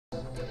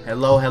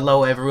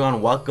Hello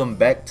everyone, welcome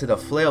back to the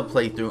FLAIL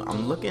playthrough.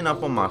 I'm looking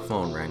up on my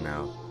phone right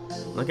now,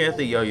 looking at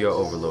the yo-yo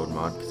overload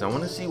mod, because I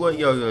want to see what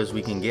yo-yos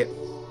we can get,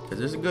 because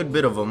there's a good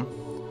bit of them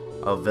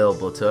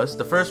available to us.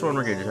 The first one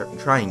we're going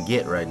to try and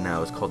get right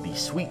now is called the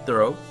Sweet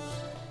Throw,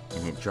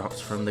 and it drops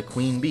from the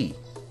Queen Bee.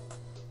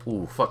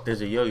 Ooh, fuck,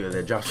 there's a yo-yo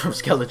that drops from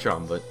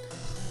Skeletron, but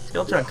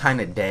Skeletron kind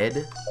of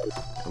dead.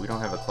 We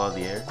don't have a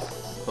Clothier.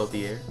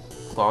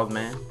 Cloth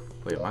man.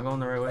 Wait, am I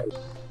going the right way?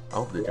 I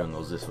hope the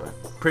jungle's this way.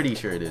 Pretty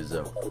sure it is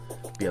though.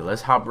 But yeah,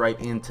 let's hop right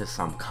into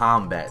some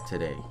combat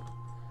today.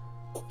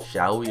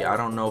 Shall we? I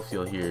don't know if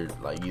you'll hear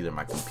like either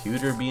my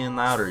computer being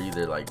loud or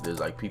either like there's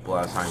like people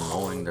outside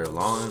mowing their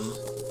lawns.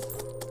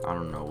 I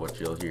don't know what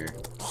you'll hear.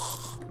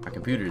 My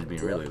computer is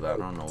being really loud.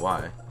 I don't know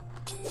why.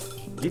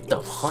 Get the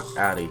fuck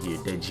out of here,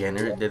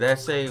 degenerate. Did that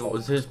say,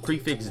 was his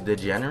prefix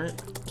degenerate?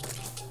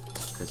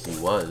 Because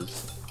he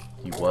was.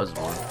 He was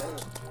one.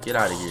 Get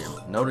out of here.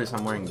 Notice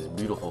I'm wearing this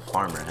beautiful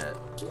farmer hat.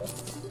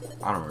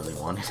 I don't really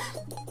want it.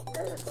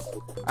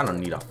 I don't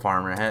need a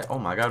farmer hat. Oh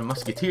my god,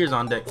 musketeers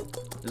on deck.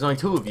 There's only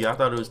 2 of you. I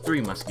thought it was 3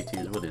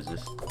 musketeers. What is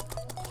this?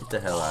 Get the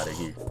hell out of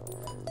here.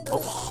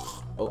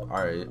 Oh,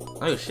 alright.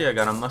 Oh shit, I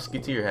got a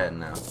musketeer hat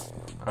now.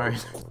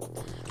 Alright.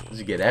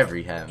 Let's get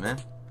every hat, man.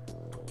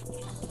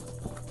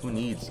 Who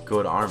needs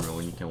good armor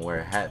when you can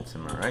wear hats,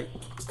 am I right?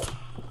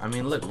 I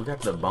mean, look, we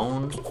got the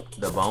bone,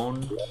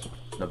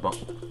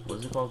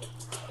 what's it called?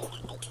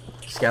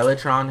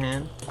 Skeletron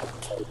hand.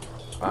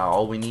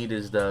 All we need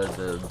is the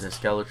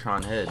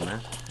Skeletron head,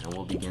 man, and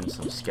we'll begin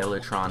some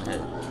Skeletron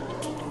head.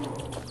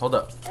 Hold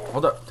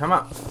up, time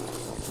out.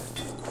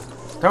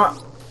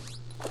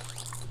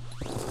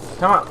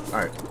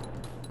 Alright,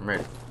 I'm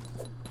ready.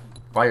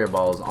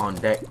 Fireballs on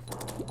deck.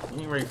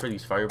 You ain't ready for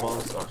these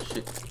fireballs? Oh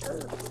shit.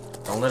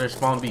 Don't let her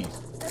spawn bees.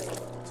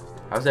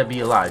 How's that bee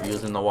alive? He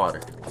was in the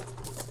water.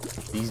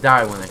 Bees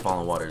die when they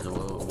fall in water.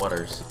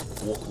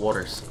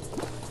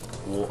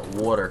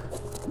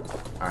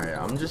 Alright,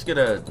 I'm just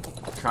gonna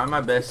try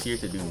my best here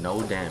to do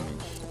no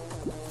damage.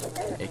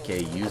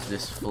 AKA use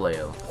this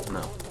flail.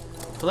 No.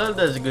 Flail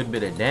does a good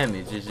bit of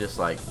damage, it's just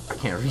like I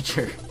can't reach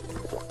her.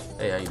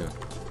 Hey, how you doing?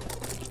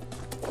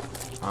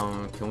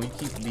 Can we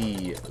keep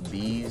the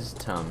bees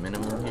to a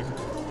minimum here?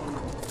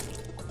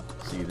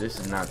 See, this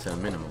is not to a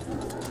minimum.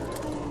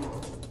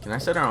 Can I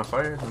set her on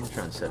fire? I'm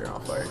trying to set her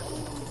on fire.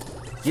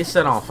 Get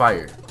set on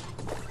fire.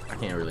 I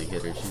can't really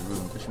hit her.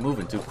 She's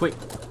moving too quick.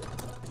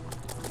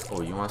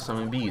 Oh, you want to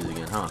summon bees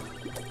again, huh?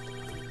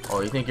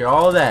 Oh, you think you're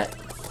all that?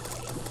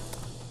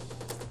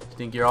 You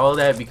think you're all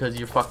that because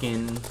you're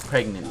fucking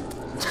pregnant?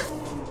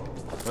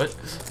 What?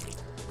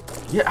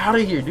 Get out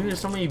of here, dude. There's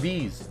so many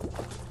bees.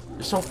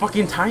 They're so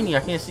fucking tiny. I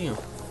can't see them.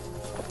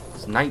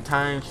 It's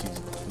nighttime. She's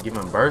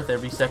giving birth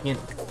every second.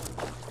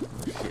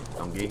 Oh, shit.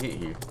 Don't get hit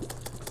here.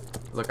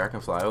 Look, I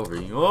can fly over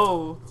you.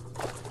 Whoa!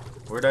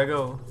 Where'd I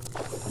go?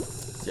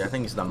 See, I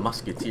think it's the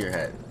musketeer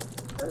hat.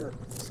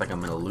 It's like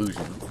I'm an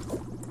illusion.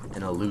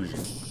 An illusion.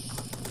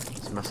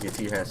 This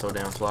musketeer hat so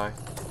damn fly.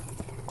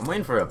 I'm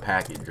waiting for a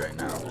package right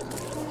now.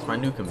 It's my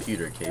new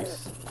computer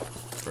case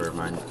for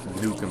my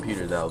new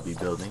computer that I'll be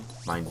building.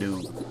 My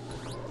new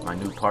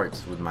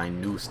parts with my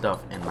new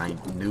stuff and my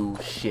new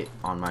shit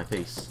on my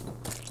face.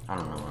 I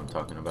don't know what I'm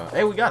talking about.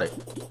 Hey, we got it.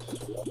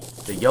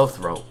 The yo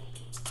throw.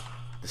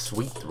 The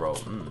sweet throw.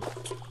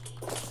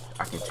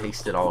 I can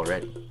taste it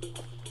already.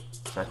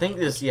 So I think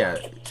this, yeah,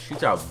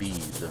 shoots out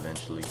bees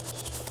eventually.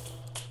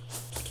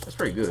 That's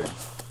pretty good.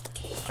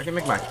 I can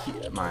make my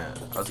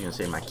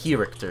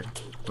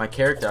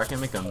character, I can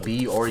make them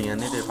bee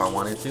oriented if I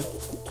wanted to.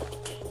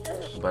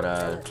 But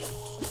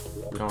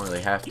we don't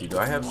really have to. Do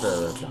I have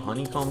the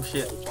honeycomb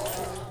shit?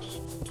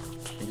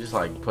 And just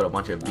like put a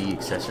bunch of bee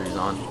accessories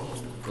on.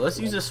 So let's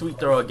use a sweet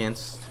throw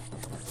against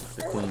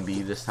the queen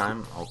bee this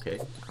time. Okay,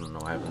 I don't know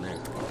what happened there.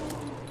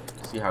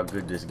 See how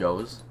good this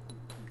goes.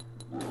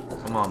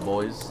 Come on,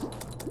 boys.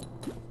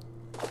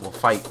 We'll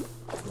fight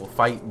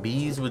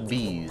bees with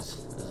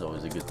bees. This is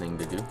always a good thing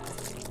to do.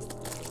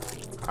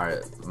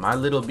 Alright, my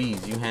little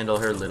bees, you handle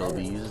her little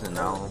bees, and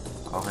I'll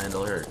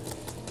handle her.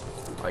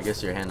 I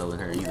guess you're handling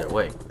her either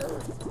way.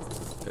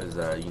 Because,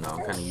 you know,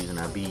 I'm kind of using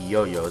that bee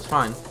yo-yo. It's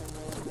fine.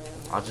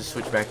 I'll just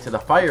switch back to the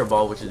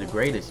fireball, which is the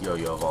greatest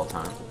yo-yo of all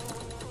time.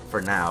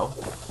 For now.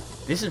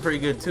 This is pretty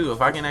good, too.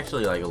 If I can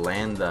actually, like,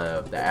 land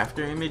the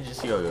after image,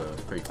 this yo-yo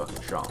is pretty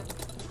fucking strong.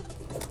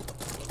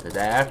 Because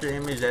that after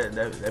image, that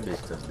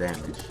bitch does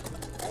damage.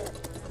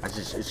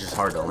 It's just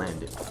hard to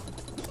land it.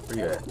 Where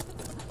you at?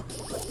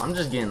 I'm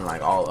just getting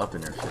like all up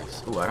in her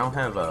face. Ooh, I don't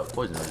have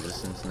poison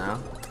resistance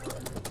now,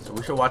 so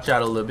we should watch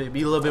out a little bit.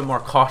 Be a little bit more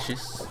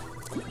cautious.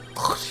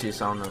 Cautious.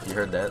 I don't know if you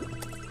heard that.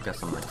 Got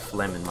some like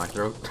phlegm in my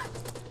throat.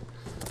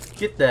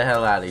 Get the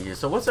hell out of here.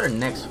 So what's our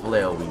next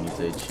flail we need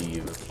to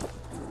achieve?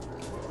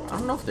 I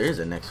don't know if there is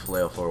a next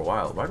flail for a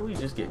while. Why do we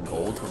just get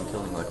gold from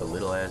killing like a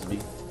little ass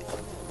bee?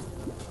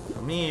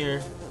 Come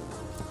here.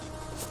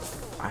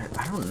 I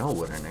don't know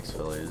what our next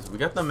flail is. We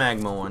got the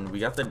magma one. We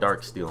got the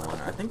dark steel one.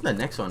 I think the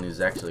next one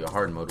is actually a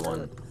hard mode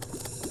one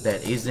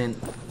that isn't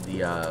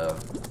the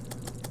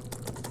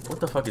what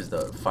the fuck is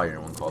the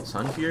fire one called?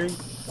 Sun Fury?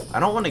 I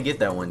don't want to get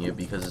that one yet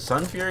because the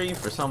Sun Fury,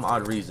 for some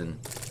odd reason,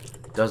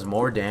 does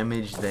more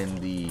damage than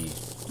the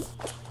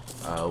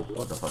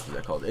what the fuck is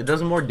that called? It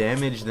does more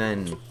damage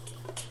than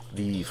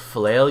the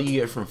flail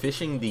you get from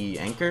fishing the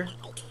anchor,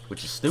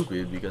 which is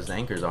stupid because the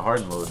anchor is a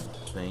hard mode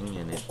thing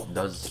and it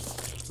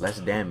does less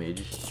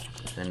damage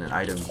than an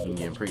item you can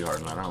get in pre-hard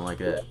mode. I don't like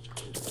that,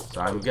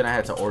 so I'm gonna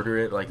have to order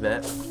it like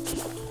that,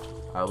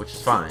 which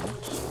is fine.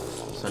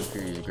 Sun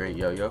Fury is a great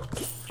yo-yo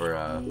for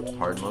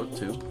hard mode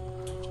too,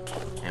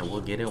 and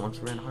we'll get it once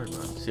we're in hard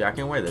mode. See, I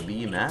can wear the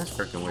bee mask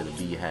or I can wear the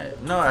bee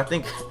hat. No, I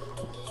think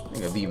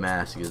a bee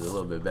mask is a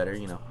little bit better,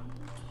 you know.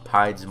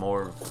 Hides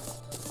more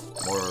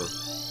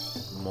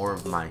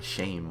of my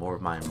shame, more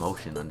of my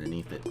emotion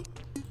underneath it.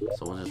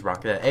 So we'll just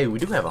rock that. Hey, we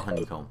do have a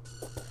honeycomb,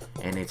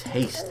 and it's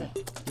hasty.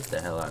 Get the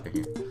hell out of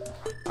here.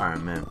 All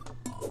right, man.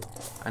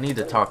 I need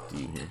to talk to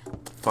you here.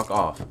 Fuck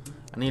off.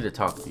 I need to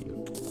talk to you.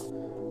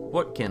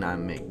 What can I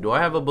make? Do I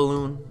have a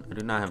balloon? I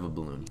do not have a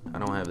balloon. I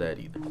don't have that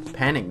either.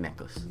 Panic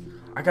necklace.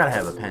 I gotta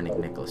have a panic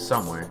necklace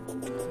somewhere.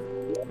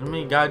 How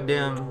many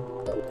goddamn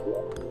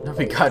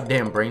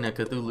brain of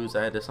Cthulhu's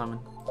I had to summon?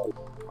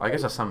 I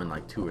guess I summoned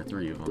like 2 or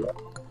 3 of them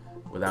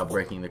without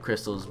breaking the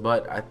crystals,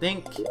 but I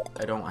think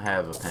I don't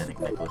have a panic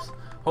necklace.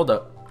 Hold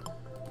up.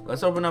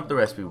 Let's open up the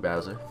recipe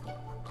browser.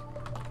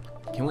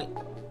 Can we?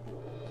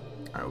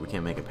 Alright, we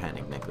can't make a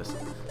panic necklace.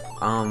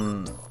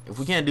 If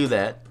we can't do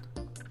that,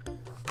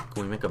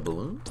 can we make a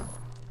balloon?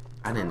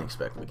 I didn't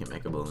expect we can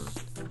make a balloon.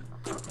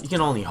 You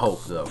can only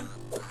hope, though.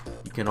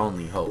 You can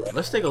only hope.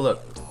 Let's take a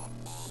look.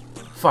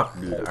 Fuck,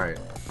 dude. Alright.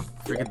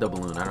 Forget the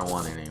balloon. I don't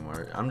want it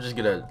anymore. I'm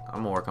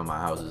gonna work on my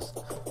houses.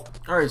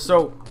 Alright,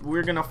 so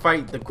we're gonna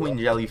fight the Queen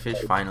Jellyfish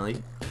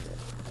finally.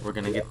 We're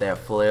gonna get that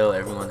flail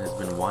everyone has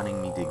been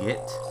wanting me to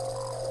get.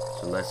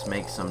 So let's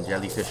make some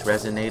jellyfish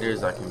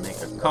resonators. I can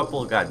make a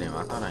couple. Goddamn,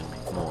 I thought I'd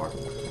make more.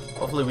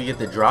 Hopefully we get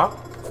the drop.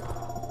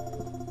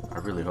 I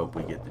really hope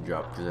we get the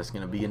drop because that's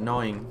gonna be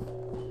annoying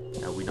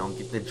that we don't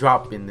get the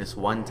drop in this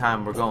one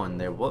time we're going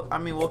there. Well, I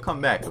mean, we'll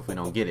come back if we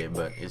don't get it,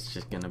 but it's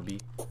just gonna be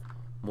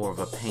more of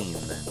a pain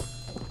then.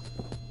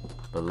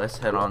 But let's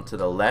head on to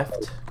the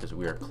left because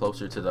we are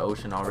closer to the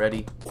ocean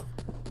already.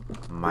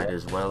 Might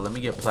as well. Let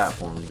me get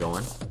platforms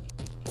going.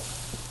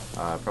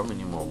 Probably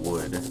need more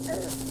wood.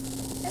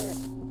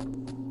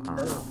 I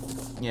don't know.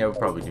 Yeah, we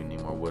probably do need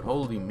more wood.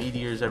 Holy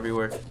meteors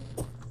everywhere.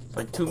 It's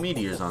like 2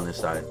 meteors on this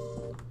side.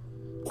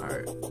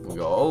 Alright, we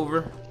go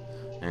over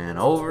and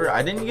over.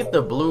 I didn't get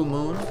the blue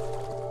moon.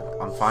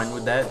 I'm fine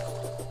with that.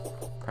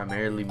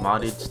 Primarily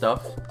modded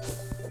stuff.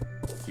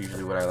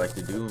 Usually what I like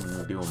to do when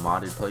we do a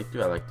modded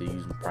playthrough. I like to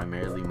use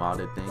primarily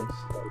modded things.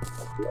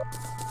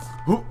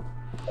 Whoop.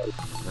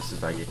 This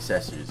is like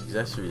accessories.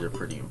 Accessories are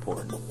pretty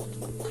important.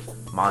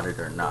 Modded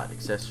or not,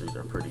 accessories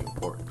are pretty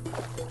important.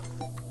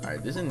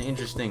 Alright, this is an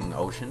interesting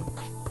ocean.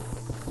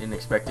 Didn't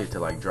expect it to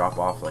like drop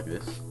off like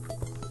this.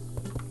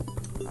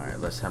 Alright,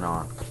 let's head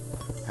on.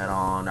 Head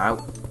on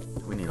out.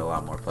 We need a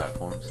lot more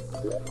platforms.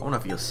 I want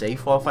to feel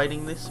safe while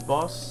fighting this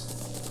boss.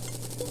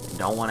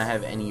 Don't want to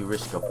have any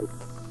risk of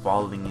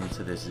falling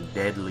into this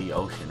deadly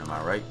ocean, am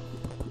I right?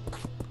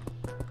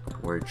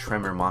 Where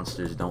tremor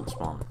monsters don't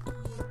spawn.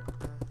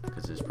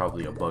 Because there's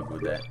probably a bug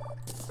with that.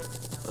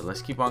 But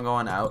let's keep on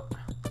going out.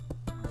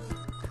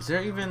 Is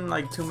there even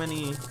like too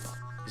many...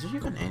 Is there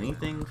even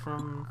anything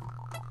from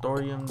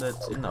thorium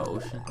that's in the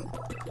ocean?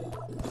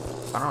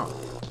 I don't know.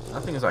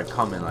 Nothing is like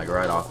coming like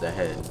right off the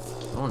head.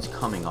 No one's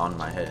coming on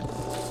my head.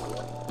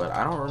 But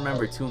I don't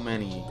remember too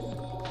many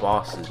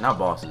bosses. Not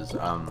bosses.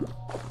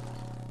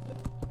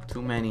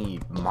 Too many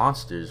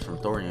monsters from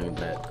thorium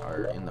that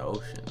are in the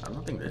ocean. I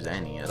don't think there's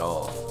any at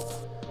all.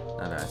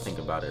 Now that I think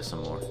about it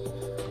some more.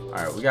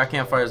 Alright, we got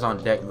campfires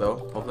on deck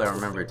though. Hopefully I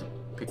remember to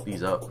pick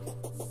these up.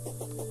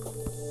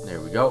 There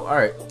we go.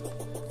 Alright.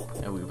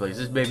 And we can place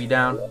this baby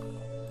down.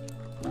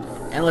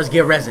 And let's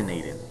get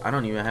resonated. I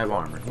don't even have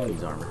armor. Who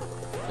needs armor?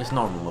 It's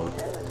normal mode.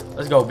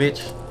 Let's go,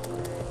 bitch.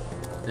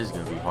 This is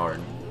gonna be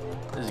hard.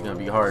 This is gonna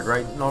be hard,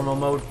 right? Normal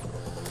mode.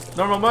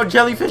 Normal mode,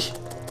 jellyfish.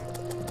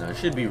 No, it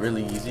should be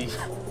really easy.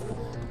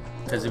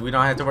 Because we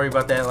don't have to worry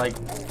about that like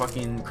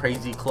fucking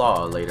crazy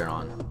claw later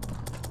on.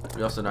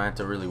 We also don't have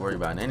to really worry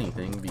about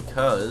anything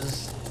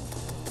because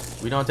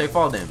we don't take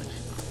fall damage.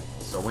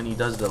 So when he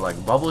does the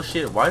like bubble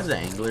shit, why is the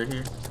angler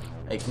here?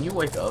 Hey, can you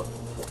wake up?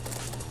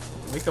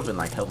 Wake up and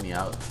like help me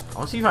out. I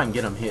want to see if I can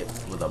get him hit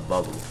with a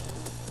bubble.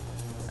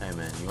 Hey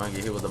man, you want to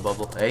get hit with a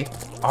bubble? Hey?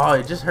 Oh,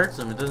 it just hurts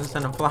him. It doesn't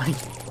send him flying.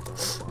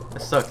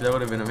 That sucks. That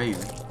would have been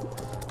amazing.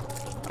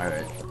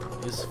 Alright.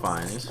 It's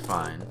fine. It's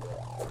fine.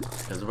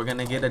 Because we're going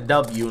to get a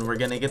W and we're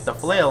going to get the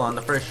flail on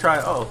the first try.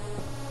 Oh.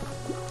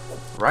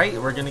 Right?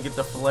 We're going to get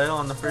the flail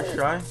on the first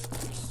try?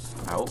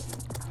 I hope.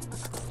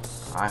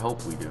 I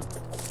hope we do.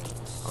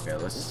 Okay,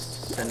 let's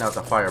send out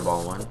the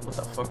fireball one. What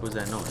the fuck was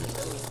that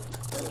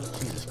noise?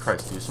 Jesus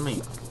Christ, dude. So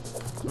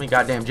many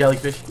goddamn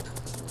jellyfish.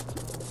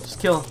 Just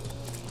kill him.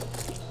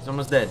 He's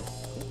almost dead.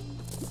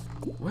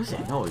 What is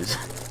that noise?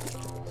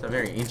 It's a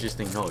very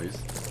interesting noise.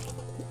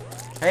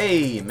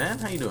 Hey, man.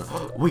 How you doing?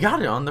 We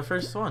got it on the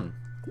first one.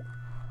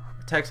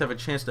 attacks have a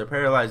chance to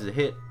paralyze the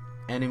hit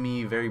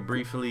enemy very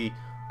briefly.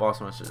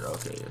 Boss monsters.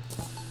 Okay,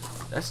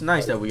 that's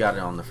nice that we got it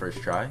on the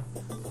first try.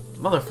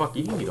 Motherfucker,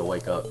 you need to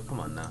wake up. Come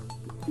on now.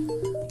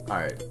 All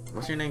right,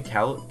 what's your name?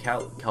 Calder.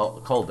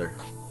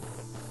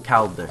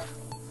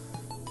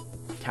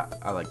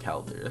 I like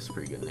Calder. That's a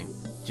pretty good name.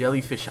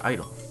 Jellyfish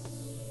idol.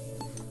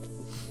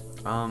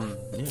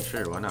 Yeah,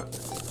 sure, why not?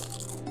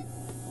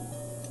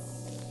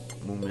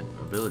 Movement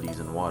abilities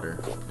in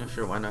water. Yeah,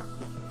 sure, why not?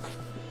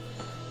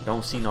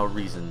 Don't see no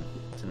reason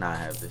to not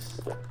have this.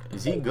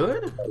 Is he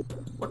good?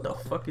 What the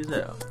fuck is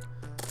that?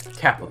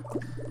 Kappa.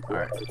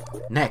 Alright.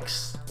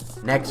 Next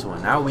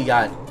one. Now we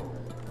got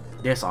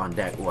this on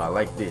deck. Oh, I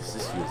like this.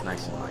 This feels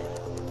nice and like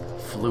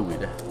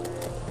fluid.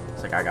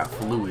 It's like I got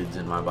fluids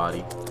in my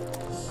body.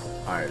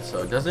 Alright,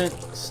 so it doesn't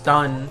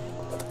stun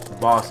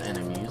boss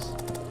enemies.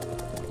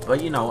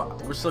 But you know,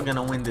 we're still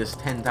gonna win this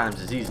 10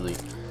 times as easily.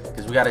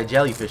 Because we got a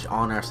jellyfish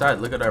on our side.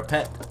 Look at our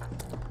pet.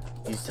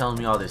 He's telling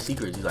me all the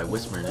secrets. He's like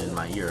whispering it in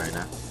my ear right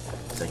now.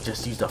 He's like,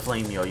 just use the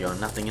flame yo-yo,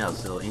 nothing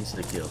else. It'll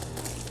insta-kill.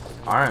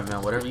 Alright,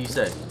 man, whatever you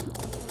say.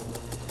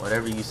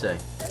 Whatever you say.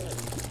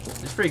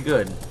 It's pretty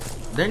good.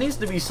 There needs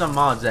to be some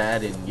mods that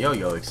add in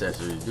yo-yo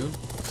accessories, dude.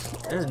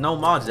 There's no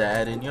mods that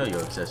add in yo-yo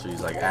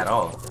accessories, like, at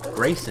all.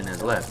 Grayson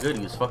has left. Good,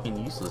 he was fucking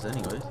useless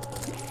anyways.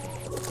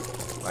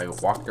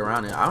 Like, walked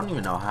around and I don't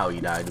even know how he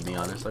died, to be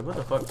honest. Like, what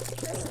the fuck?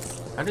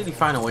 How did he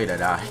find a way to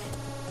die?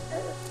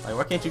 Like,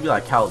 why can't you be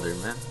like Calder,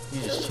 man?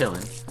 He's just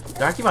chilling.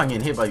 Dude, I keep on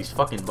getting hit by these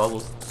fucking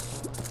bubbles.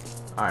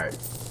 Alright.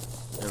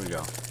 There we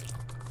go.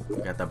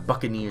 We got the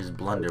Buccaneers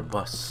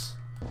blunderbuss.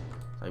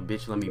 Like,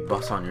 bitch, let me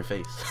bust on your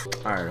face.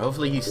 Alright,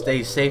 hopefully he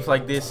stays safe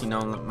like this. You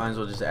know, might as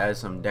well just add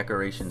some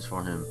decorations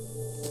for him.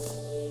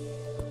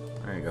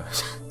 There you go.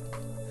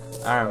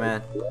 Alright,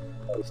 man.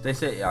 Stay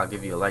safe. Yeah, I'll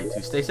give you a light,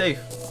 too. Stay safe.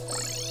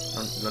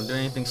 Don't do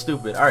anything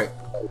stupid. Alright.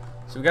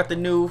 So we got the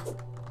new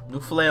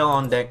flail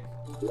on deck.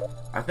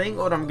 I think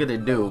what I'm gonna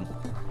do,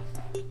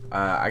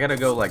 I gotta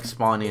go like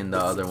spawn in the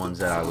other ones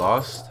that I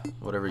lost,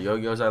 whatever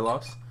yo-yos I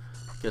lost,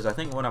 because I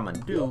think what I'm gonna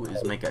do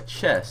is make a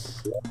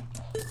chest,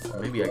 or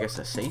maybe I guess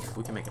a safe.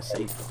 We can make a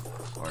safe,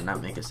 or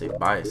not make a safe,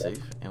 buy a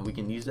safe, and we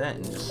can use that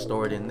and just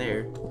store it in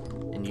there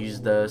and use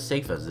the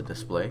safe as a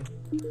display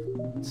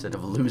instead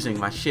of losing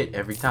my shit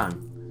every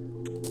time.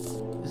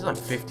 This is like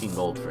 15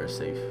 gold for a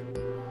safe.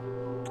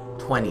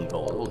 20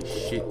 gold. Holy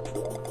shit.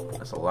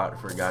 That's a lot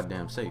for a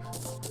goddamn safe.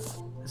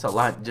 That's a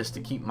lot just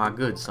to keep my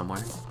goods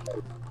somewhere.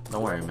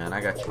 Don't worry, man.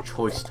 I got your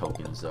choice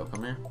tokens, though.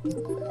 Come here.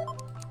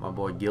 My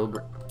boy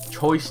Gilbert.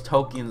 Choice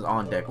tokens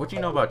on deck. What do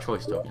you know about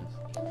choice tokens?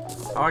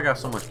 Oh, I got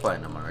so much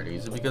platinum already.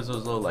 Is it because of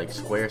those little, like,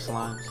 square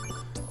slimes?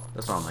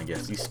 That's all I'm gonna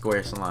guess. These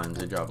square slimes,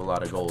 they drop a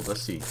lot of gold.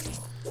 Let's see.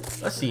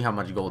 Let's see how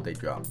much gold they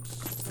drop.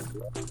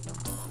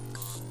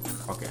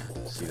 Okay.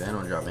 Let's see. They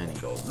don't drop any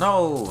gold.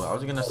 No! I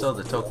was gonna sell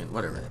the token.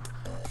 Whatever.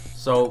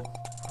 So,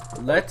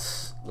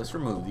 let's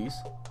remove these.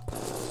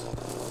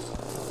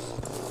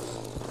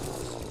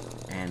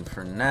 And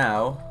for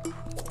now,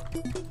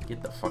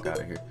 get the fuck out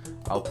of here.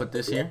 I'll put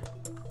this here.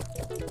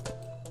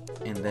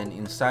 And then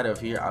inside of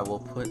here, I will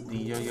put the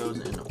yo-yos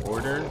in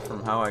order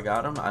from how I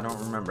got them. I don't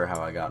remember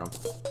how I got them.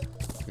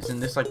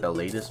 Isn't this like the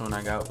latest one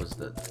I got? Was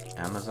the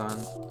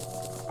Amazon?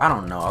 I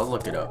don't know. I'll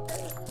look it up.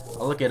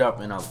 I'll look it up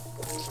and I'll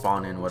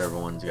spawn in whatever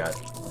ones got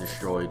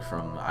destroyed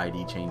from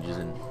ID changes.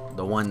 And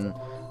the one,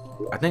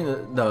 I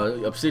think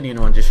the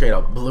obsidian one just straight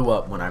up blew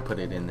up when I put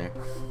it in there.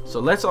 So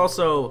let's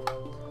also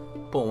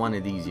put one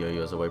of these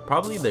yo-yos away.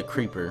 Probably the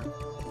creeper.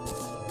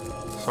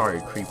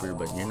 Sorry, creeper,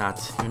 but you're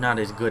not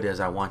as good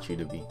as I want you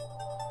to be.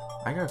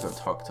 I gotta go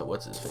talk to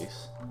what's his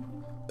face.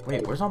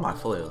 Wait, where's all my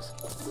flails?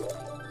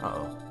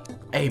 Uh-oh.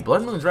 Hey,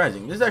 Blood Moon's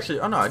Rising. This is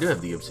actually, oh no, I do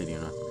have the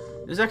obsidian one.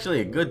 This is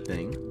actually a good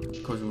thing,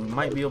 because we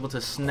might be able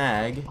to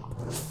snag,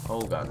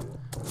 oh god,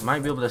 we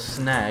might be able to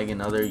snag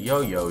another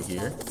yo-yo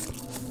here.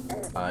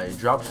 It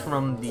drops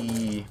from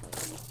the,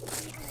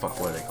 fuck,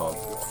 what are they called?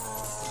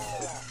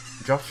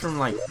 It drops from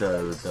like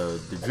the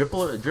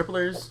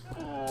dripplers,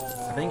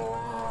 I think.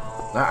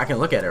 I can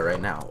look at it right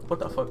now. What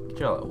the fuck?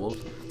 Chill out,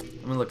 wolves.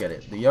 Let me look at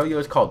it. The yo-yo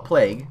is called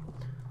Plague.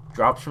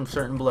 Drops from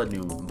certain blood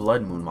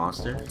moon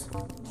monsters.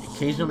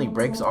 Occasionally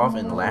breaks off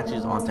and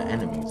latches onto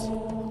enemies,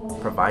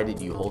 provided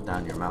you hold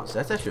down your mouse.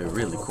 That's actually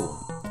really cool.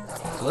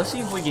 So let's see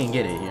if we can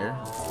get it here.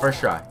 First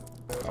try.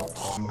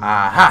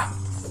 Aha!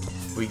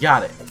 We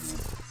got it.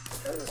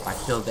 I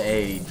killed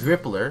a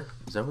drippler.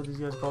 Is that what these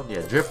guys called?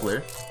 Yeah,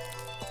 drippler.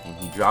 And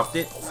he dropped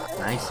it.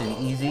 Nice and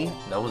easy.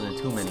 That wasn't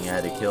too many I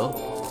had to kill.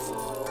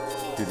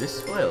 Dude,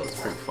 this flail is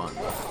pretty fun.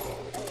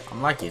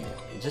 I'm liking it.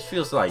 It just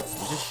feels like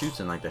it just shoots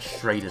in like the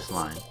straightest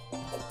line.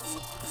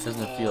 It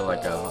doesn't feel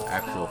like an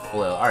actual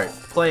flail. Alright,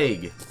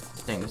 Plague.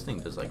 Dang, this thing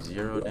does like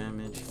 0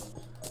 damage.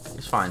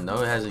 It's fine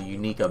though. It has a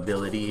unique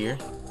ability here.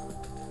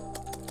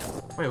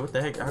 Wait, what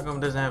the heck? How come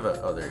it doesn't have a...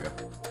 Oh, there you go.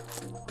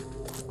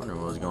 Wonder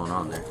what was going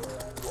on there.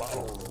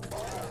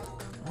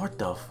 What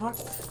the fuck?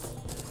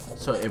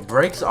 So it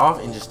breaks off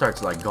and just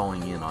starts like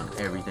going in on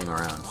everything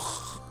around.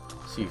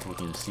 See if we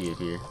can see it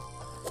here.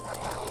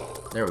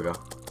 There we go.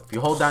 If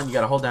you hold down, you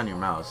gotta hold down your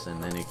mouse,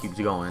 and then it keeps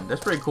going. That's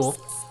pretty cool.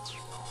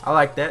 I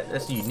like that.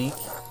 That's unique.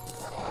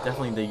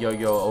 Definitely the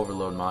yo-yo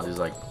overload mod is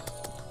like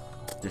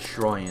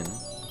destroying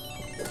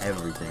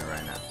everything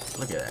right now.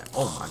 Look at that.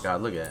 Oh my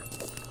god, look at that.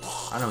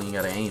 I don't even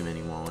gotta aim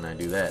anymore when I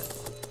do that.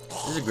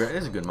 This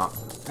is a good mod.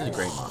 This is a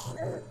great mod.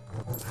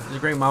 This is a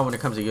great mod when it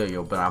comes to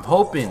yo-yo, but I'm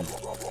hoping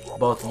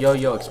both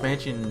yo-yo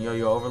expansion and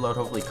yo-yo overload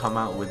hopefully come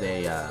out with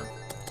a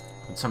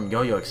with some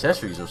yo-yo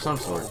accessories of some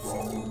sort.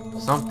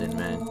 Something,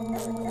 man.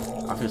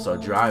 I feel so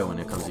dry when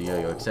it comes to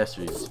yo-yo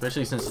accessories,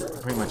 especially since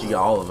pretty much you get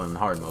all of them in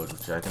hard mode,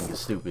 which I think is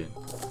stupid.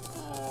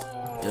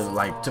 It's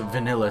like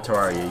vanilla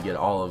Terraria, you get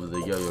all of the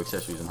yo-yo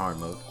accessories in hard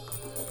mode.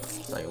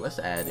 It's like, let's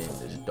add in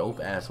this dope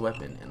ass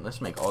weapon and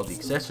let's make all the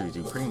accessories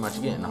you pretty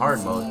much get in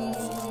hard mode,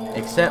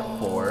 except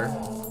for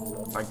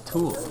like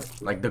two of them,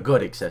 like the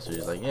good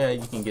accessories. Like, yeah,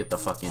 you can get the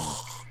fucking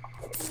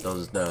what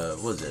is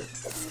it?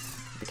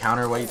 The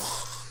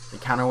counterweights, the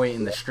counterweight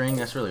and the string.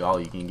 That's really all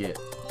you can get.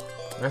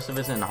 The rest of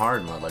it's in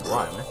hard mode. Like,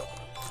 why, man?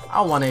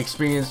 I want to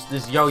experience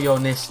this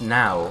yo-yo-ness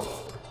now.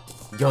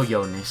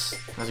 Yo-yo-ness.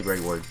 That's a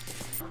great word.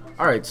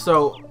 Alright,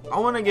 so I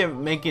want to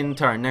make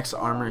into our next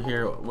armor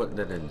here. What,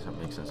 that didn't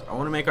make sense. I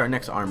want to make our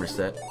next armor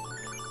set,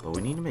 but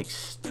we need to make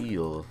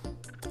steel,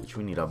 which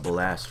we need a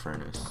blast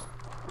furnace.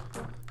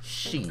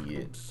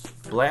 Shit.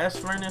 Blast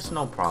furnace,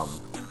 no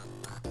problem.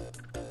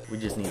 We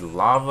just need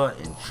lava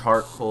and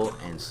charcoal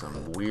and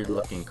some weird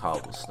looking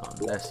cobblestone.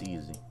 That's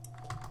easy.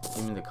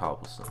 Give me the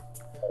cobblestone.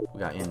 We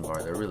got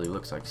Invar. That really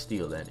looks like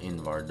steel, that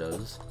Invar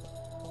does.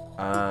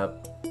 How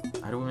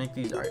do we make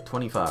these? Alright,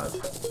 25.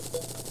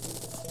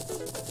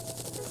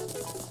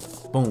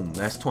 Boom,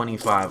 that's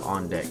 25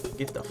 on deck.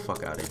 Get the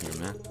fuck out of here,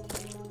 man.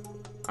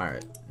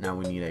 Alright, now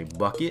we need a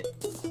bucket.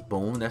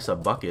 Boom, that's a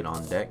bucket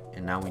on deck.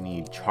 And now we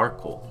need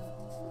charcoal.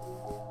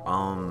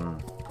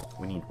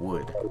 We need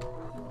wood,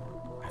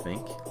 I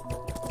think.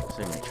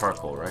 Same with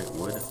charcoal, right?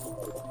 Wood.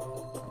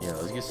 Yeah,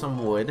 let's get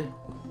some wood.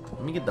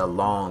 Let me get the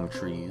long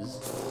trees.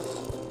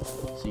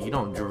 So you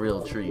don't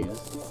drill trees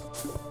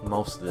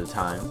most of the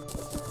time.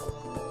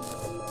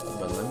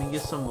 But let me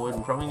get some wood.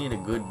 We probably need a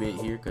good bit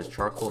here because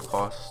charcoal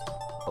costs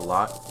a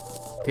lot.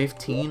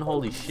 15,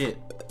 holy shit.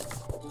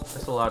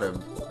 That's a lot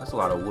of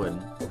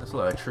wood. That's a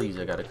lot of trees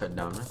I gotta cut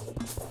down, man.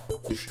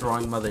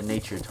 Destroying Mother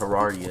Nature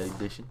Terraria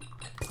edition.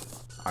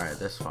 Alright,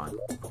 that's fine.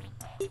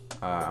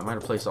 I might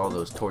have placed all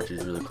those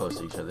torches really close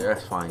to each other.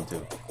 That's fine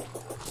too.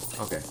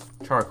 Okay,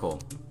 charcoal.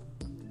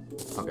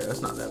 Okay,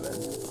 that's not that bad.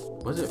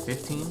 Was it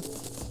 15?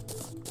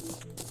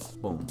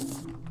 Boom.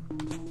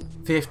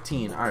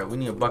 15. Alright, we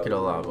need a bucket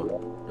of lava.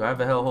 Do I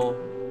have a hellhole?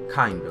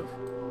 Kind of.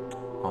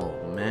 Oh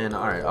man,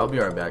 alright, I'll be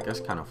right back. That's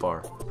kind of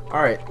far.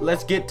 Alright,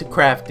 let's get to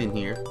crafting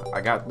here.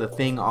 I got the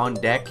thing on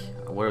deck.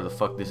 Whatever the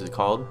fuck this is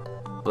called.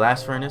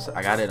 Blast furnace.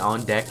 I got it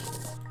on deck.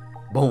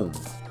 Boom.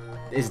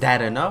 Is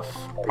that enough?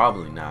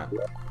 Probably not,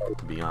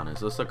 to be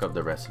honest. Let's look up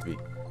the recipe.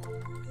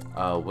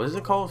 What is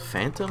it called?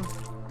 Phantom?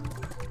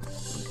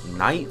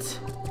 Night?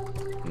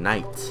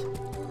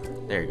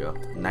 There you go.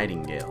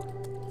 Nightingale.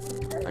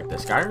 Like the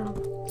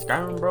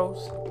Skyrim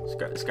bros?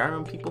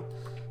 Skyrim people?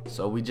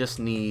 So we just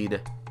need...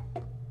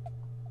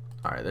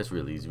 Alright, that's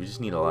really easy. We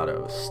just need a lot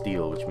of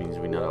steel, which means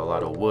we need a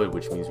lot of wood,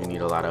 which means we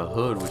need a lot of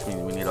hood, which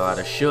means we need a lot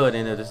of should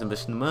into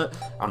this mud.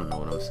 I don't know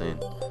what I'm saying.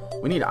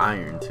 We need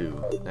iron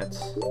too.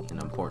 That's an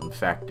important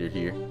factor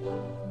here.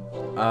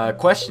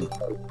 Question.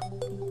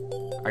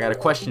 I got a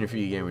question for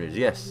you gamers.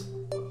 Yes.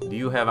 Do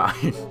you have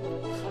iron?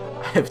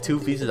 I have 2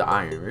 pieces of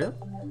iron. Really?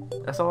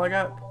 That's all I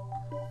got?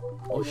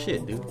 Oh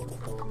shit, dude.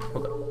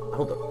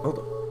 Hold up.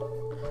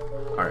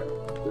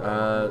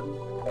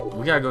 Alright.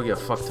 We gotta go get a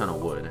fuck ton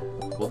of wood.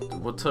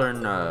 We'll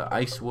turn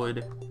ice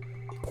wood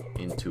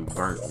into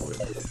burnt wood,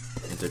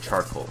 into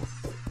charcoal,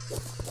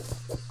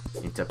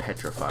 into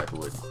petrified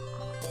wood.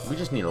 We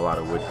just need a lot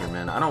of wood here,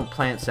 man. I don't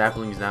plant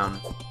saplings down.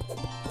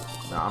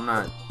 No, I'm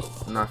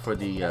not for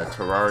the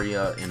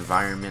Terraria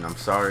environment. I'm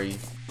sorry.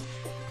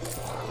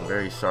 I'm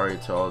very sorry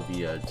to all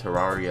the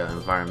Terraria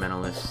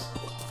environmentalists,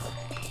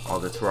 all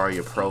the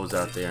Terraria pros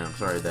out there. I'm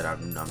sorry that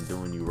I'm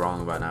doing you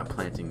wrong by not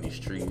planting these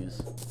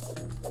trees.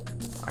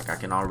 Like, I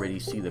can already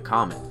see the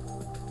comment.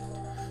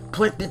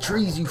 Plant the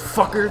trees, you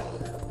fucker!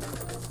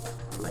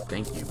 Like,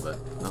 thank you, but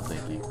no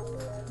thank you.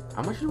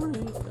 How much do we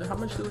need? How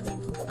much do we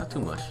need? Not too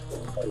much.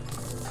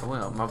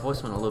 Well, my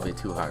voice went a little bit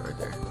too high right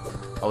there.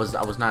 I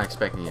was not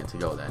expecting it to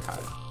go that high.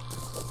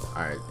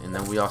 Alright, and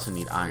then we also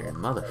need iron.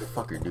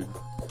 Motherfucker, dude.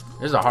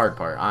 This is the hard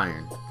part,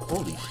 iron.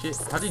 Holy shit.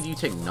 How did you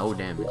take no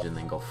damage and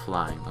then go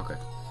flying? Okay.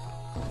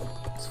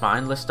 It's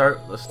fine. Let's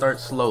start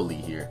slowly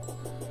here.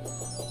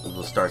 We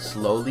will start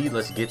slowly.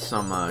 Let's get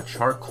some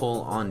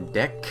charcoal on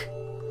deck.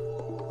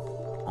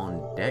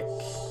 On deck?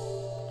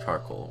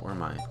 Charcoal. Where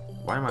am I?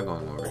 Why am I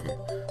going over here?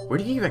 Where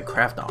do you even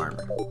craft the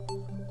armor?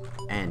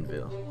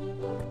 Anvil.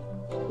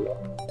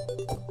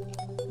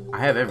 I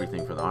have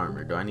everything for the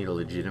armor. Do I need a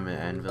legitimate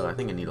anvil? I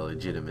think I need a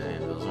legitimate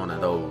anvil. It's one of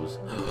those.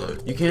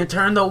 You can't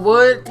turn the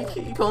wood?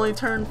 You can only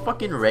turn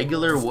fucking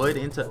regular wood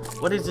into...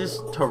 What is this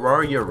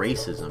Terraria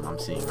racism I'm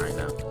seeing right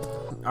now?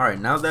 Alright,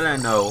 now that I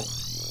know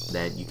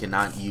that you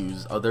cannot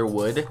use other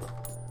wood.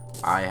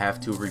 I have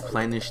to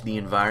replenish the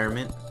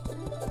environment.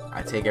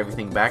 I take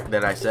everything back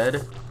that I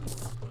said.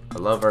 I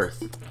love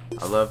Earth.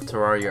 I love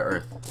Terraria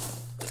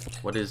Earth.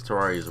 What is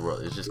Terraria's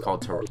world? It's just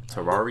called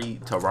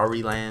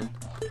Terraria Land.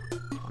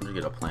 I'm just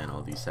gonna plant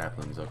all these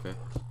saplings, okay?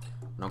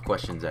 No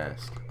questions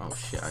asked. Oh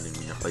shit, I didn't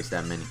mean to place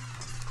that many.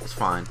 It's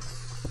fine.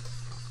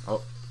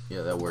 Oh,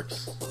 yeah, that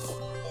works.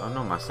 Oh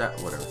no, my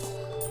whatever.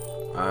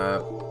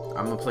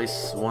 I'm gonna place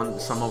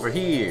some over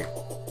here.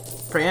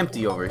 Pretty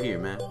empty over here,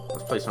 man.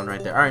 Let's place one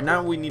right there. Alright,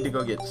 now we need to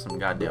go get some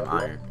goddamn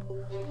iron.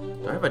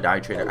 Do I have a dye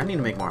trader? I need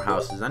to make more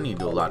houses. I need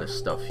to do a lot of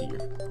stuff here.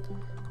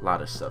 A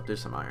lot of stuff.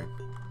 There's some iron.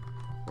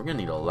 We're gonna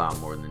need a lot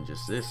more than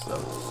just this,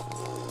 though.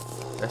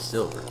 That's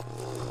silver.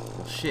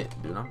 Well, shit,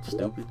 dude, I'm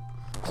stupid.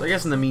 So I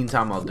guess in the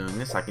meantime, while doing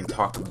this, I can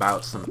talk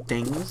about some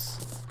things.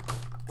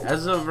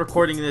 As of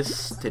recording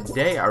this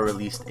today, I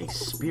released a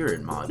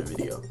spirit mod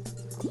video.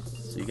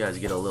 So you guys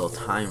get a little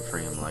time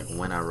frame, like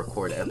when I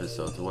record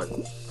episodes,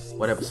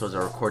 what episodes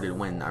are recorded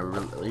when. I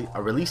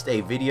released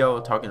a video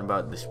talking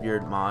about the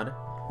spirit mod,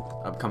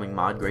 upcoming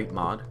mod, great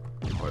mod,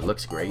 or it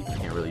looks great. I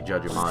can't really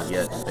judge a mod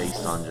yet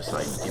based on just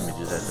like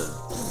images at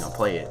the,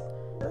 play it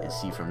and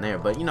see from there.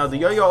 But the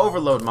Yo-Yo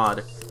Overload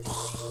mod,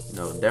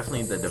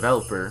 definitely the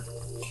developer,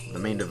 the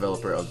main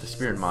developer of the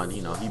spirit mod,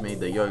 he made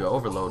the Yo-Yo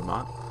Overload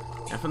mod,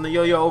 and from the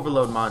Yo-Yo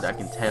Overload mod, I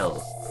can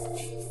tell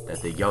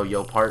that the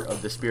yo-yo part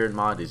of the spirit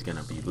mod is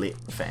gonna be lit,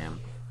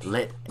 fam.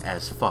 Lit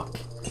as fuck.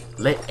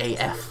 Lit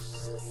AF.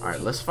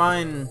 Alright, let's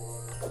find...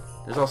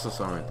 There's also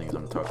so many things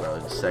I'm gonna talk about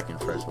in a second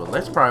first, but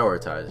let's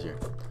prioritize here.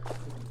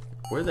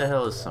 Where the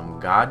hell is some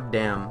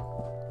goddamn...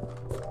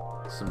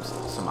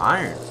 Some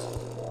iron?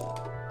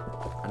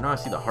 I know I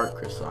see the heart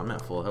crystal. I'm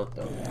at full health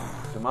though.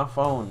 Dude, my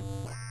phone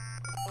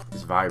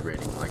is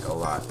vibrating like a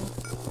lot.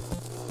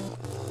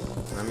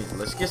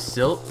 Let's get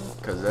silt,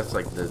 because that's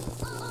like the...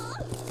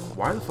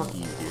 Why the fuck are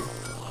you here?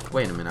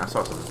 Wait a minute, I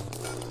saw something.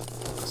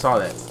 I saw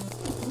that.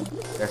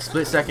 That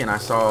split second I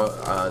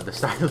saw the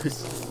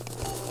stylus.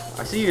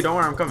 I see you, don't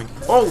worry, I'm coming.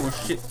 Oh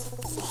shit.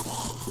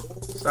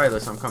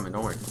 Stylus, I'm coming,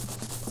 don't worry.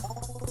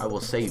 I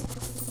will save.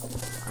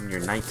 I'm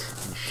your knight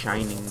in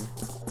shining,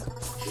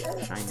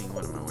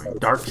 what am I wearing?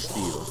 Dark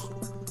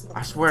steel.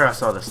 I swear I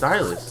saw the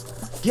stylus.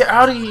 Get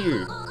out of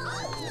here!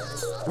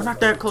 We're not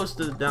that close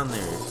to down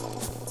there.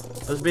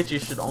 Those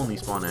bitches should only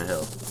spawn at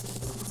hell.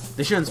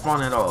 They shouldn't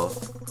spawn at all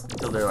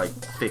until they're like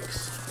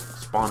fixed.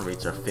 Spawn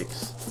rates are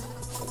fixed.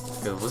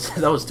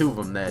 That was two of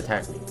them that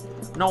attacked me.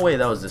 No way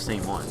that was the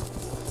same one.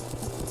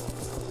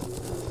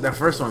 That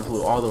first one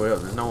flew all the way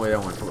up. There's no way that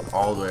one flew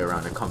all the way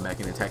around and come back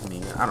and attack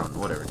me. I don't know,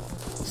 whatever.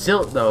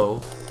 Silt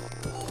though,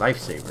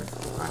 lifesaver.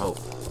 I hope.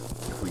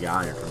 If we get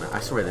iron from it. I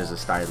swear there's a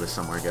stylus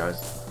somewhere,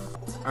 guys.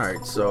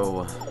 Alright,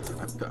 so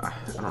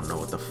I don't know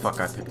what the fuck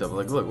I picked up.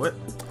 Like, look, what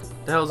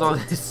the hell's all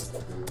this?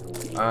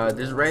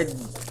 There's red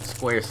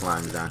square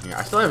slimes down here.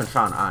 I still haven't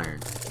found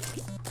iron.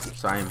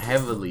 So I am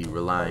heavily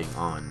relying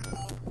on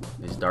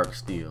this dark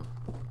steel.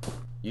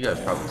 You guys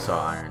probably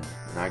saw iron,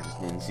 and I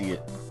just didn't see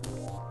it.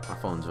 My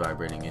phone's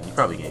vibrating, and you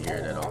probably can't hear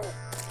it at all.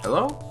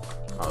 Hello?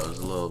 Oh, it was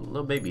a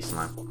little baby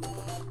slime.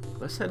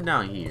 Let's head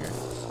down here.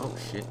 Oh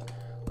shit.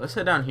 Let's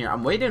head down here.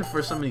 I'm waiting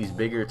for some of these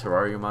bigger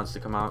Terraria mods to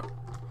come out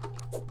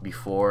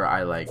before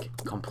I like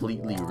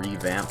completely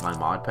revamp my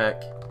mod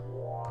pack.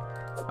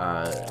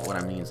 What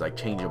I mean is like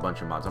change a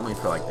bunch of mods. I'm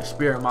waiting for like the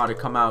spirit mod to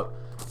come out,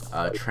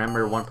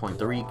 Terraria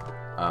 1.3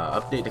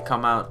 update to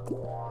come out,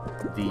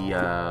 the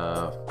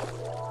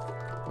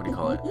what do you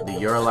call it? The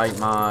Eurolite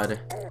mod.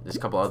 There's a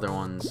couple other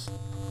ones.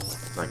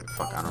 Like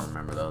fuck, I don't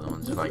remember the other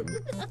ones. They're like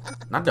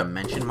not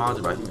dimension mods,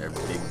 but I think they're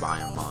big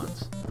biome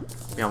mods.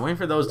 Yeah, I'm waiting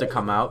for those to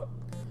come out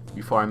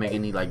before I make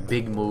any like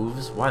big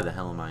moves. Why the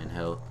hell am I in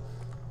hell?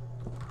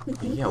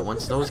 But yeah,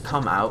 once those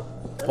come out,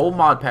 whole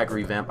mod pack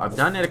revamp. I've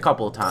done it a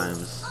couple of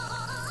times,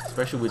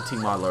 especially with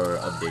T-Mod Loader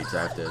updates.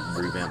 I have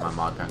to revamp my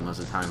mod pack most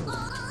of the time.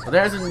 But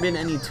there hasn't been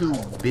any too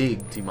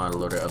big T-Mod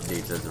Loader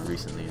updates as of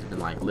recently. It's been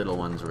like little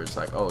ones where it's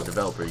like, oh,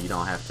 developer, you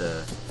don't have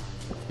to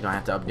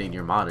update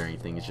your mod or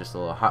anything. It's just a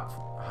little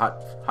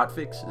hot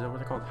fix. Is that what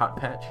they're called? Hot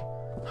patch?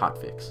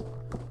 Hot fix.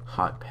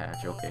 Hot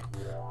patch. Okay.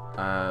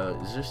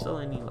 Is there still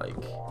any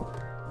like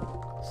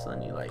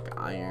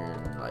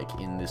iron like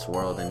in this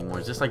world anymore?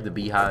 It's just like the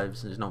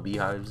beehives. There's no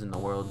beehives in the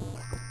world.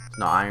 There's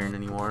no iron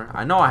anymore.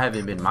 I know I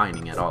haven't been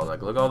mining at all.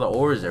 Like look at all the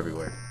ores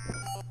everywhere.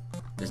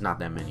 There's not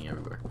that many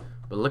everywhere.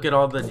 But look at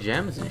all the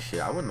gems and shit.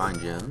 I wouldn't mind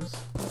gems.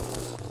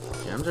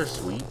 Gems are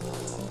sweet.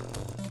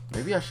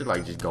 Maybe I should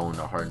like just go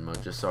into hard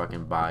mode just so I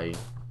can buy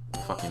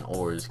fucking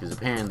ores, because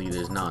apparently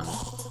there's none.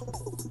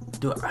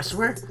 Dude, I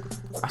swear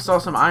I saw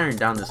some iron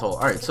down this hole.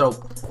 Alright,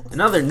 so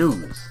in other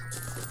news,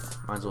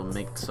 might as well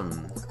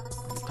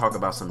talk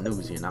about some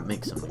news here. Not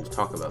make some news,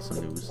 talk about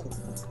some news.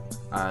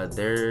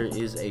 There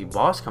is a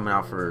boss coming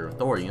out for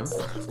thorium,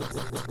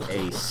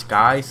 a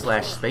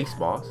sky/space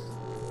boss.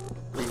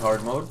 Pretty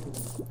hard mode.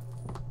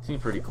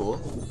 Seems pretty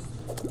cool.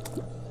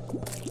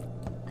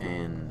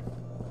 And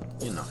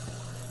you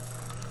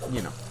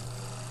know,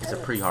 it's a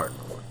pretty hard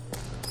mode.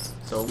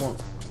 So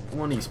it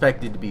won't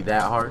expect it to be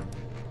that hard.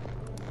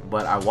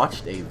 but I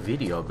watched a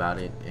video about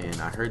it,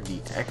 and I heard the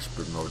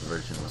expert mode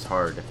version was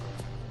hard.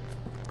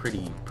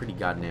 Pretty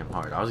goddamn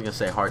hard. I was gonna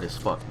say hard as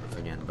fuck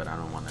again, but I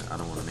don't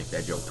wanna make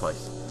that joke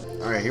twice.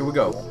 All right, here we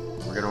go.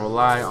 We're gonna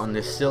rely on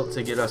this silt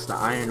to get us the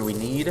iron we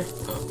need.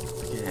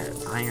 Look at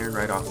that, iron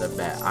right off the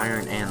bat.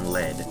 Iron and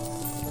lead.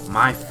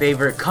 My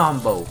favorite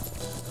combo.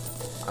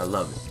 I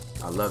love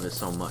it. I love it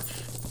so much.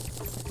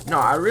 No,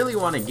 I really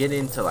want to get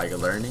into like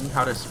learning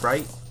how to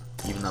sprite,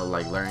 even though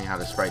like learning how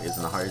to sprite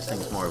isn't the hardest thing.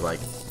 It's more of like,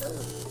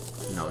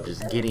 you know,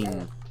 just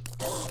getting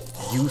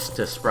used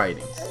to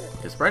spriting.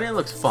 Because spriting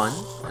looks fun,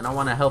 and I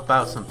want to help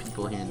out some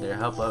people here and there,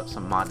 help out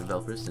some mod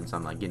developers, since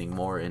I'm like getting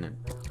more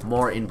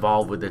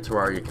involved with the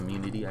Terraria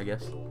community, I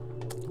guess.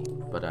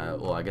 But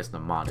well, I guess the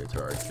modded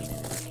Terraria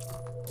community.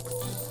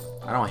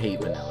 I don't hate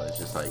vanilla. It's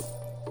just like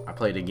I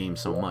play the game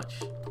so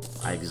much,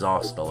 I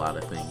exhaust a lot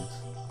of things.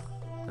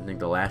 I think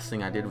the last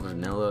thing I did with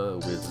vanilla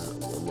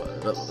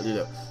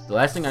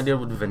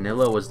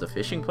was the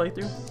fishing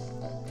playthrough.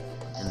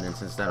 And then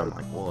since then I'm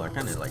like, well, I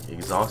kind of like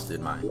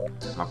exhausted my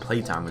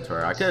playtime with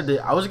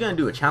Terraria. I was gonna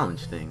do a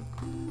challenge thing,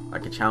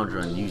 like a challenge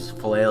run, use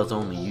flails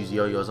only, use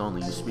yo-yos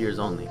only, use spears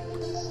only.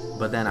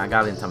 But then I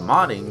got into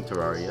modding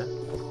Terraria,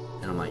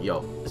 and I'm like,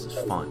 yo, this is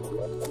fun.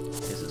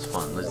 This is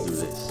fun. Let's do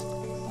this.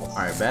 All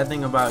right. Bad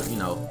thing about, you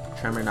know,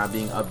 Tremor not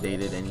being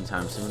updated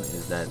anytime soon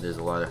is that there's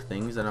a lot of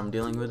things that I'm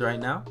dealing with right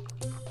now.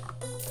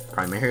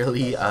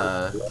 Primarily,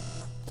 I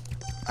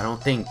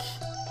don't think.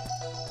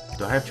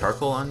 Do I have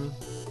charcoal on me?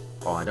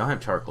 Oh, I don't have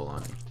charcoal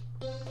on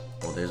me.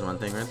 Well, there's one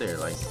thing right there.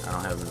 Like, I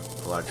don't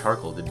have a lot of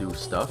charcoal to do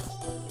stuff.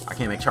 I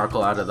can't make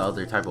charcoal out of the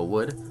other type of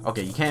wood.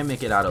 Okay, you can't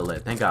make it out of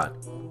lead. Thank God.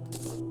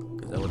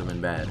 Because that would have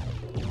been bad.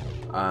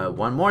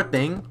 One more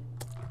thing.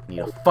 Need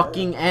a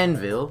fucking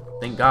anvil.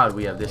 Thank God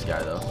we have this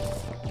guy, though.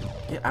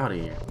 Get out of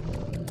here.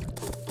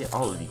 Get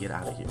all of you. Get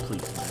out of here,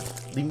 please,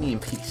 man. Leave me in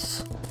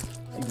peace.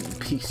 Leave me in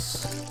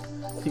peace.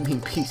 Leave me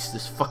in peace.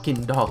 This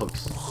fucking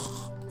dogs.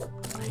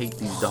 I hate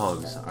these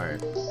dogs.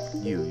 Alright.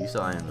 You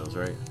still anvils,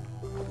 right?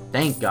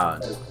 Thank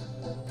God.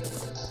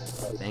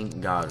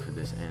 Thank God for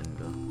this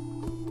anvil.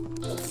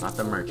 Not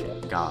the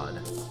merchant. God.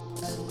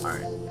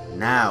 Alright.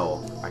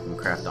 Now I can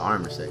craft the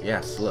armor set.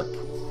 Yes, look.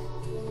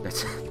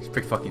 That's it's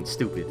pretty fucking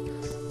stupid.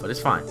 But it's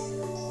fine.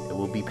 It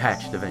will be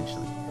patched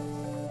eventually.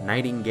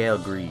 Nightingale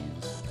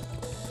Greaves.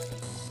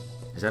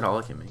 Is that all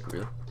I can make,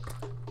 really?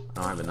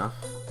 I don't have enough.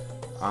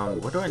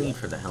 What do I need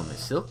for the helmet?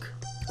 Silk?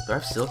 Do I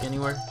have silk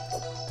anywhere?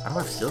 I don't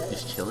have silk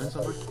just chilling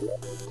somewhere.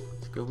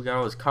 It's good we got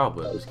all this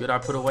cobweb. It's good I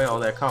put away all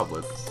that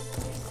cobweb.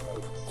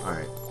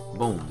 Alright.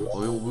 Boom.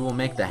 We will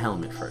make the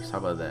helmet first. How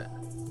about that?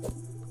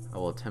 I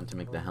will attempt to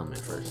make the helmet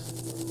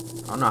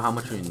first. I don't know how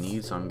much we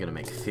need, so I'm gonna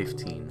make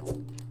 15.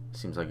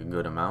 Seems like a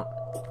good amount.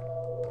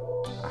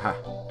 Aha.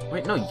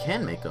 Wait, no, you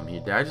can make them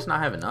here. Did I just not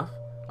have enough?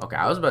 Okay,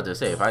 I was about to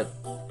say, if I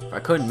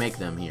couldn't make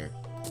them here,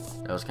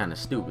 that was kind of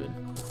stupid.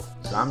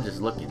 So I'm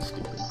just looking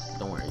stupid.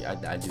 Don't worry,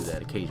 I do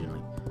that occasionally.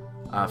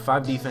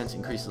 5 defense,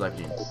 increases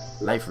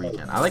life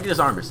regen. I like this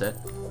armor set.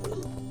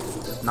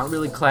 Not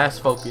really class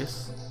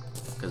focus,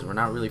 because we're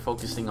not really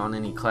focusing on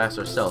any class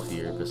or self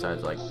here,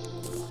 besides like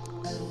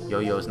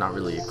yo-yo is not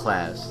really a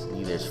class,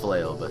 neither is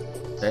flail, but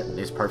that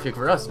is perfect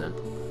for us then.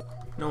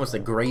 You know what's the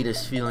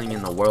greatest feeling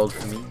in the world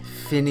for me?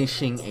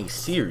 Finishing a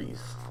series.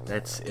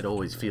 It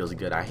always feels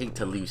good. I hate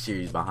to leave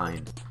series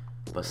behind,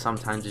 but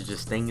sometimes it's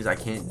just things I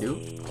can't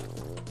do.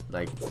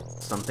 Like,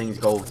 some things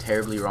go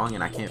terribly wrong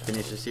and I can't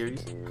finish the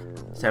series.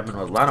 It's happened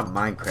with a lot of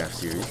Minecraft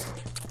series.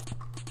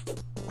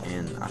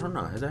 And I don't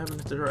know, has that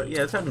happened to Terraria?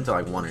 Yeah, it's happened to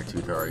like 1 or 2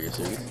 Terraria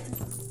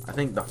series. I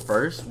think the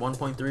first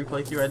 1.3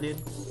 playthrough I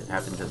did, it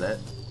happened to that.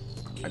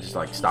 I just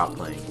like stopped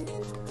playing.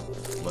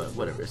 But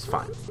whatever, it's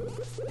fine.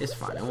 It's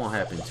fine, it won't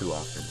happen too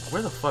often.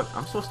 Where the fuck?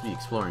 I'm supposed to be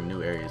exploring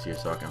new areas here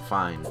so I can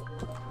find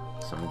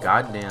some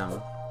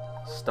goddamn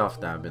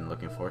stuff that I've been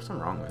looking for.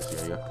 Something wrong with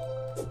this area.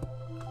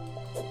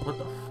 What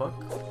the fuck?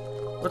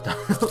 What the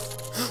hell?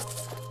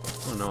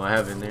 I don't know what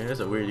happened there.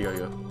 That's a weird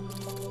yo-yo.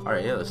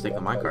 Alright, yeah, let's take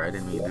the minecart. I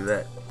didn't mean to do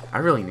that. I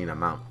really need a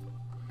mount.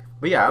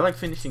 But yeah, I like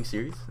finishing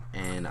series.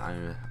 And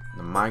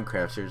the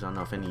Minecraft series, I don't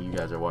know if any of you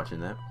guys are watching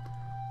that.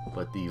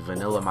 But the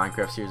vanilla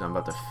Minecraft series, I'm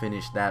about to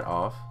finish that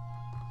off.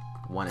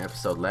 1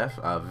 episode left.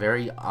 A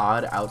very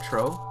odd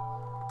outro.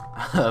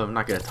 I'm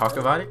not going to talk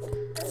about it.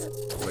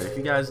 But if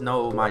you guys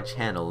know my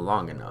channel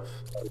long enough,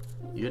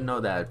 you'd know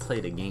that I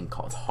played a game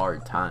called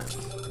Hard Times.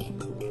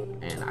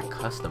 And I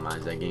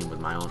customized that game with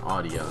my own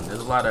audio. And there's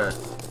a lot of...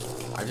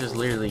 I just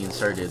literally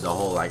inserted the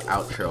whole like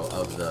outro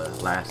of the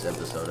last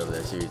episode of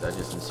that series. I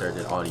just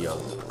inserted audio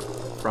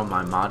from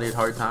my modded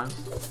Hard Times,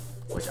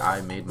 which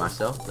I made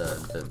myself,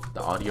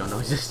 the audio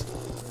noises.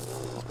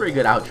 It's a pretty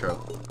good outro.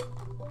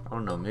 I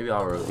don't know, maybe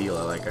I'll reveal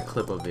like a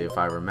clip of it if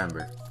I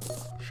remember.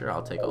 Sure,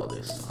 I'll take all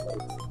this.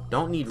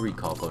 Don't need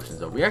recall potions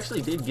though. We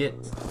actually did get...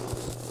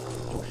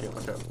 Oh shit,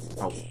 watch out.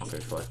 Oh, okay,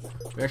 fine.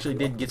 We actually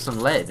did get some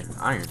lead.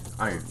 Iron,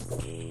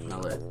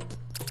 not lead.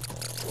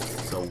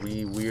 So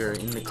we are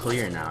in the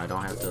clear now. I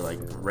don't have to like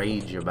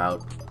rage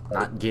about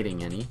not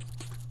getting any.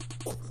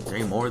 Is there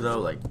any more though?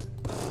 Like,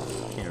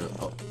 can't really,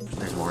 oh,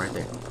 there's more right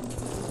there. I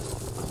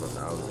was about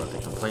I was about to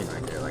complain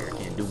right there. Like, I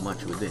can't do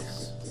much with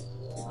this.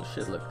 Oh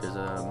shit, look, there's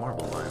a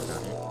marble biome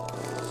down here.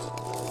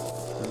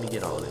 Let me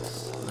get all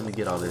this. Let me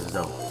get all this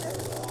dough.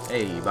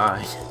 Hey, bye.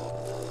 He's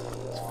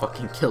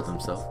fucking killed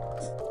himself.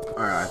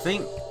 Alright, I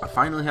think I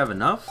finally have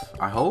enough.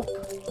 I hope.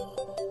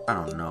 I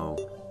don't know.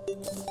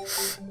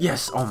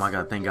 Yes! Oh my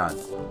god, thank god.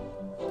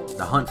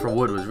 The hunt for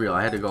wood was real.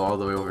 I had to go all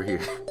the way over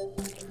here.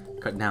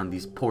 Cut down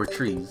these poor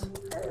trees.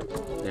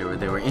 They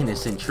were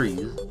innocent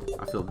trees.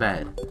 I feel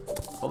bad.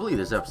 Hopefully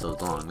this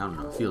episode's long. I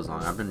don't know. It feels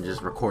long. I've been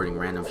just recording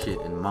random shit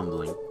and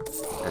mumbling,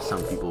 as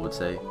some people would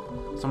say.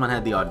 Someone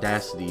had the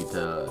audacity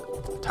to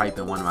type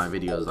in one of my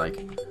videos like,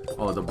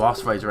 oh, the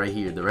boss fight's right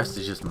here. The rest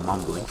is just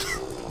mumbling.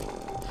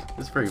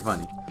 It's pretty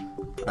funny.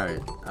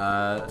 Alright.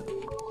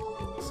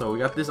 So we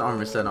got this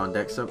armor set on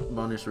deck. Sub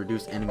bonus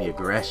reduced enemy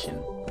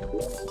aggression.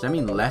 Does that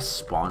mean less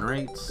spawn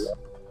rates?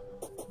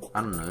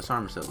 I don't know. This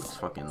armor set looks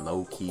fucking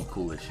low-key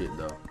cool as shit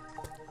though.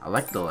 I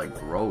like the like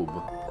robe.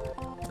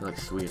 It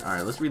looks sweet.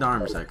 Alright, let's read the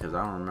armor set because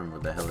I don't remember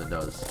what the hell it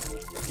does.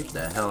 Get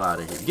the hell out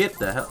of here. Get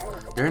the hell.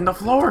 They're in the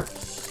floor.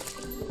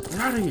 Get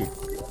out of here.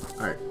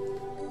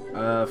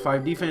 Alright.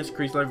 5 defense,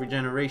 increased life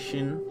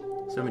regeneration.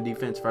 7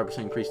 defense, 5%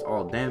 increased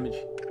all damage.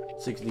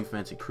 6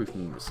 defense, increased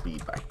movement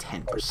speed by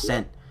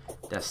 10%.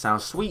 That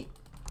sounds sweet.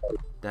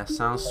 That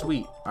sounds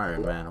sweet.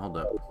 Alright, man. Hold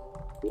up.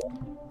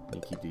 Let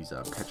me keep these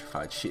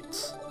petrified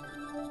shits.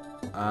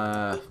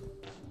 I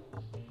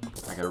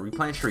gotta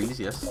replant trees,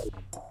 yes.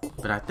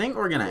 But I think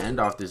we're gonna end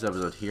off this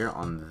episode here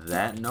on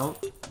that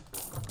note.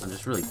 I'm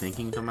just really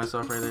thinking to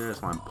myself right there.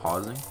 That's why I'm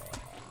pausing.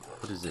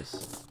 What is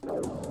this?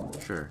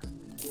 Sure.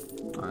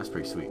 Oh, that's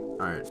pretty sweet.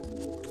 Alright.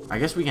 I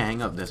guess we can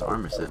hang up this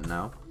armor set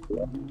now.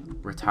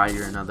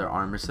 Retire another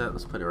armor set.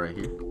 Let's put it right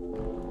here.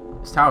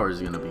 This tower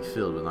is gonna be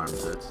filled with armor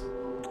sets.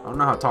 I don't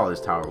know how tall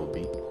this tower will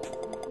be.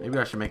 Maybe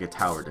I should make a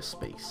tower to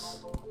space.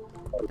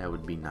 That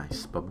would be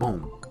nice. But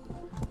boom.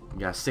 We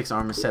got 6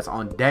 armor sets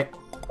on deck.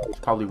 There's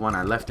probably one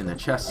I left in the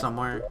chest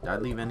somewhere. Did I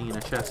leave any in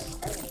the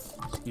chest?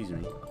 Excuse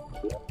me.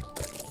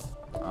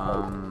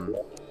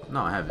 No,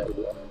 I haven't.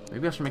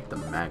 Maybe I should make the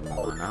magma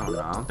one. I don't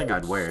know. I don't think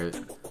I'd wear it.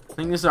 I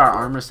think this is our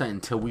armor set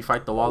until we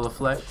fight the wall of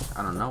flesh.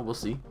 I don't know. We'll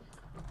see.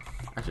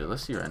 Actually,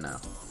 let's see right now.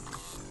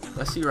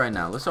 Let's see right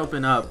now. Let's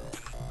open up.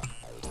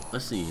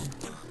 Let's see.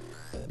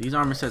 These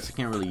armor sets I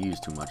can't really use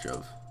too much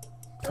of.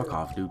 Fuck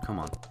off, dude. Come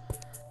on.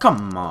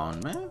 Come on,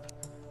 man.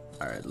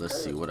 Alright,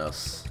 let's see. What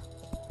else?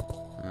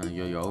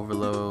 Yo-yo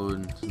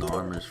overload. No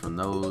armors from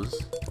those.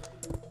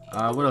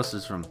 What else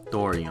is from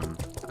thorium?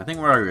 I think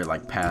we're already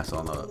like past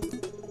all the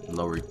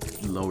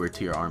lower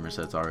tier armor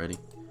sets already.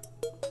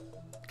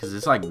 Because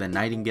it's like the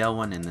Nightingale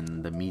one and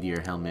then the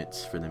meteor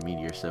helmets for the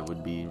meteor set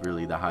would be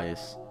really the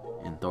highest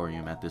in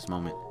thorium at this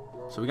moment.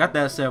 So we got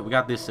that set. We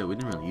got this set. We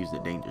didn't really use the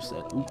danger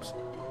set. Oops.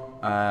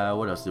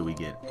 What else did we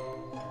get?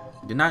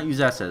 Did not use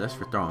that set. That's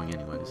for throwing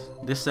anyways.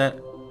 This set,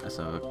 that's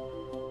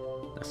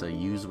a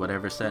use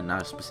whatever set,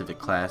 not a specific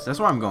class. That's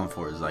what I'm going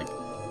for, is like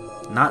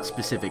not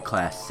specific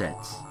class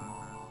sets.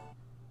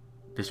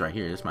 This right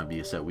here, this might be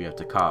a set we have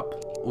to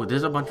cop. Oh,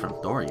 there's a bunch from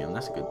thorium.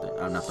 That's a good thing.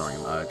 Not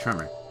thorium,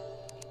 tremor.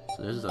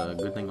 So this is a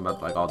good thing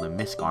about like all the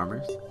misc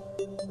armors.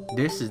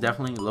 This is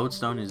definitely,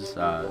 lodestone is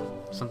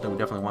something we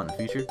definitely want in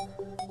the future.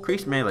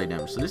 Increased melee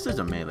damage. So this is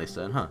a melee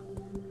set, huh?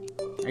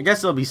 I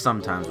guess there'll be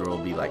some times where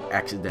we'll be like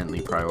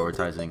accidentally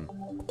prioritizing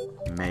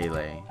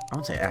melee. I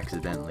won't say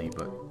accidentally,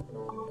 but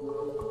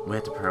we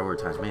have to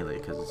prioritize melee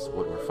because it's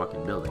what we're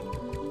fucking building.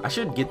 I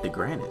should get the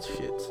granite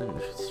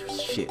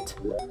shit.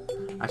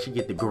 I should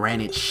get the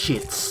granite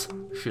shits,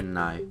 shouldn't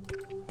I?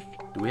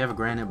 Do we have a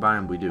granite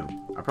biome? We do.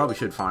 I probably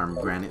should farm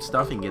granite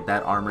stuff and get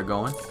that armor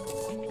going.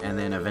 And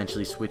then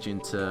eventually switch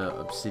into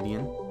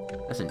obsidian.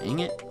 That's an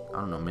ingot? I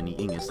don't know many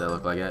ingots that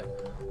look like that.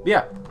 But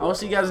yeah, I will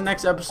see you guys in the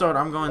next episode.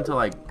 I'm going to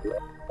like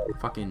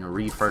fucking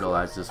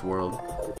re-fertilize this world.